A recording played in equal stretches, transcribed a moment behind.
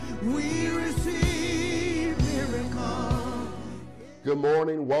We receive miracle. Good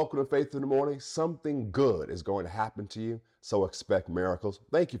morning. Welcome to Faith in the Morning. Something good is going to happen to you, so expect miracles.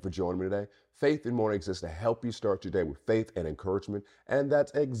 Thank you for joining me today. Faith in the Morning exists to help you start your day with faith and encouragement, and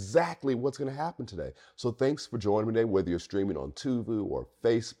that's exactly what's going to happen today. So thanks for joining me today, whether you're streaming on Tuvu or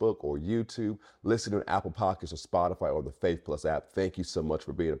Facebook or YouTube, listening on Apple Podcasts or Spotify or the Faith Plus app. Thank you so much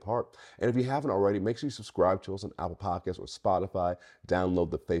for being a part. And if you haven't already, make sure you subscribe to us on Apple Podcasts or Spotify,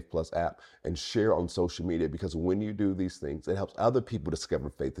 download the Faith Plus app, and share on social media, because when you do these things, it helps other people discover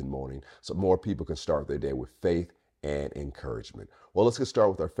Faith in the Morning so more people can start their day with faith and encouragement. Well, let's get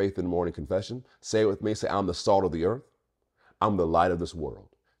started with our Faith in the Morning confession. Say it with me. Say, I'm the salt of the earth. I'm the light of this world.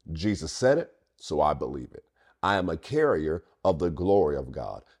 Jesus said it, so I believe it. I am a carrier of the glory of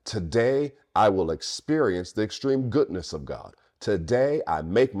God. Today, I will experience the extreme goodness of God. Today, I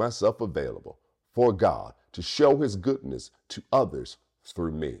make myself available for God to show his goodness to others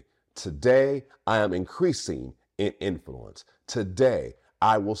through me. Today, I am increasing in influence. Today,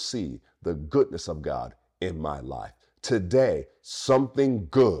 I will see the goodness of God in my life. Today, something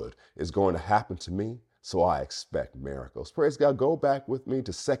good is going to happen to me, so I expect miracles. Praise God. Go back with me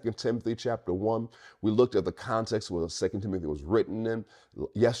to 2 Timothy chapter 1. We looked at the context where 2 Timothy was written in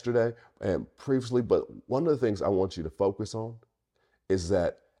yesterday and previously, but one of the things I want you to focus on is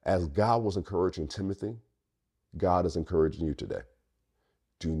that as God was encouraging Timothy, God is encouraging you today.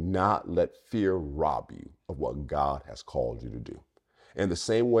 Do not let fear rob you of what God has called you to do. In the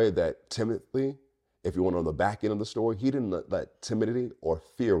same way that Timothy, if you want on the back end of the story, he didn't let timidity or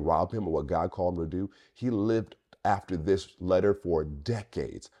fear rob him of what God called him to do. He lived after this letter for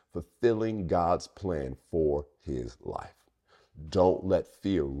decades, fulfilling God's plan for his life. Don't let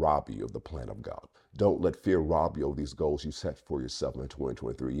fear rob you of the plan of God. Don't let fear rob you of these goals you set for yourself in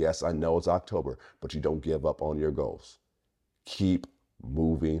 2023. Yes, I know it's October, but you don't give up on your goals. Keep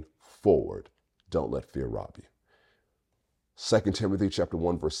moving forward. Don't let fear rob you. 2 Timothy chapter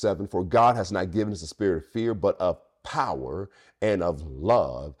 1, verse 7, for God has not given us a spirit of fear, but of power and of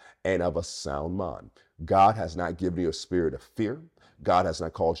love and of a sound mind. God has not given you a spirit of fear. God has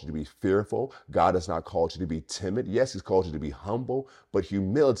not called you to be fearful. God has not called you to be timid. Yes, he's called you to be humble, but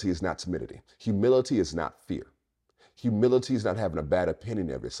humility is not timidity. Humility is not fear. Humility is not having a bad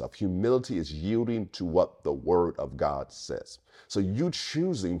opinion of yourself. Humility is yielding to what the word of God says. So you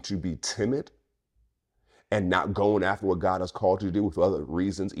choosing to be timid and not going after what God has called you to do with other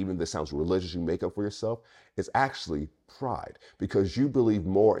reasons, even if this sounds religious, you make up for yourself, is actually pride, because you believe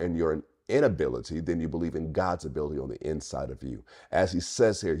more in your inability than you believe in God's ability on the inside of you. As he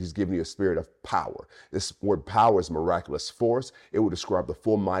says here, he's giving you a spirit of power. This word power is miraculous force. It would describe the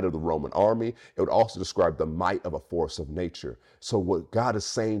full might of the Roman army. It would also describe the might of a force of nature. So what God is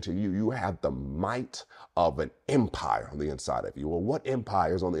saying to you, you have the might of an empire on the inside of you. Well, what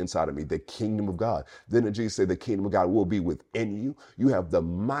empire is on the inside of me? The kingdom of God. Then Jesus said the kingdom of God will be within you. You have the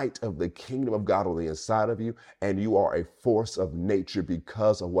might of the kingdom of God on the inside of you, and you are a force of nature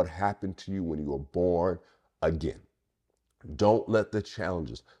because of what happened to you when you were born again. Don't let the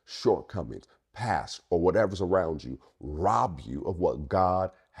challenges, shortcomings, past, or whatever's around you rob you of what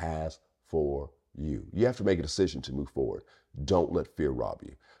God has for you. You have to make a decision to move forward. Don't let fear rob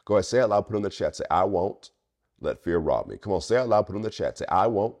you. Go ahead, say it out loud, put it in the chat. Say, I won't let fear rob me. Come on, say it out loud, put it in the chat. Say, I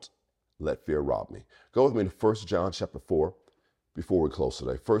won't let fear rob me. Go with me to 1 John chapter 4 before we close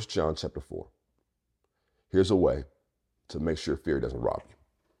today. 1 John chapter 4. Here's a way to make sure fear doesn't rob you.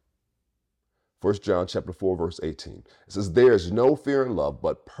 1 John chapter 4, verse 18. It says, there is no fear in love,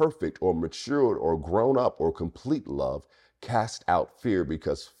 but perfect or matured or grown up or complete love cast out fear,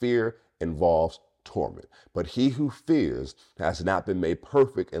 because fear involves torment. But he who fears has not been made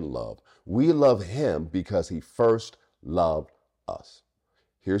perfect in love. We love him because he first loved us.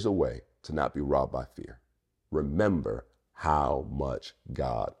 Here's a way to not be robbed by fear. Remember how much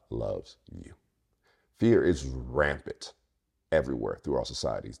God loves you. Fear is rampant everywhere through our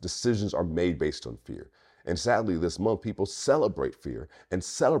societies. Decisions are made based on fear. And sadly, this month, people celebrate fear and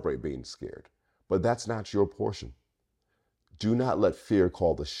celebrate being scared. But that's not your portion. Do not let fear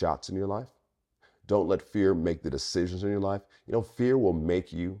call the shots in your life. Don't let fear make the decisions in your life. You know, fear will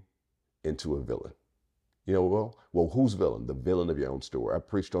make you into a villain. You know, well, who's villain? The villain of your own story. I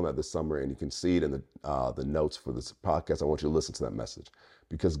preached on that this summer, and you can see it in the notes for this podcast. I want you to listen to that message,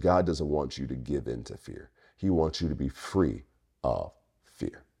 because God doesn't want you to give in to fear. He wants you to be free of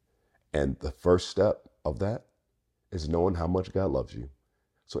fear. And the first step of that is knowing how much God loves you.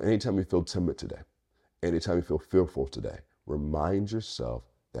 So anytime you feel timid today, anytime you feel fearful today, remind yourself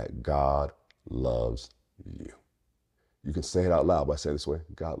that God loves you. You can say it out loud by saying this way,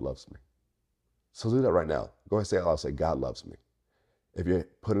 God loves me. So do that right now. Go ahead and say it out loud. Say, God loves me. If you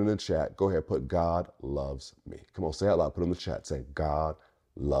put it in the chat, go ahead, put God loves me. Come on, say it out loud, put it in the chat, say God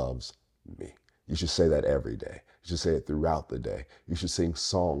loves me. You should say that every day. You should say it throughout the day. You should sing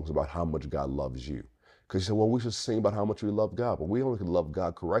songs about how much God loves you. Because you say, well, we should sing about how much we love God. But we only can love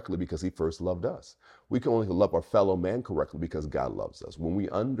God correctly because he first loved us. We can only love our fellow man correctly because God loves us. When we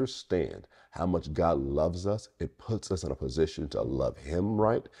understand how much God loves us, it puts us in a position to love him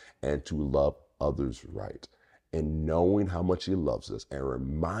right and to love others right. And knowing how much he loves us and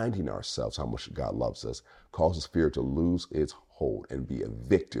reminding ourselves how much God loves us causes fear to lose its hold and be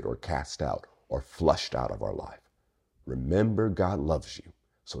evicted or cast out or flushed out of our life. Remember, God loves you,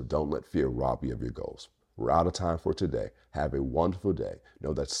 so don't let fear rob you of your goals. We're out of time for today. Have a wonderful day.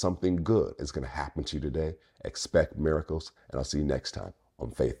 Know that something good is going to happen to you today. Expect miracles, and I'll see you next time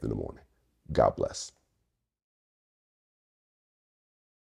on Faith in the Morning. God bless.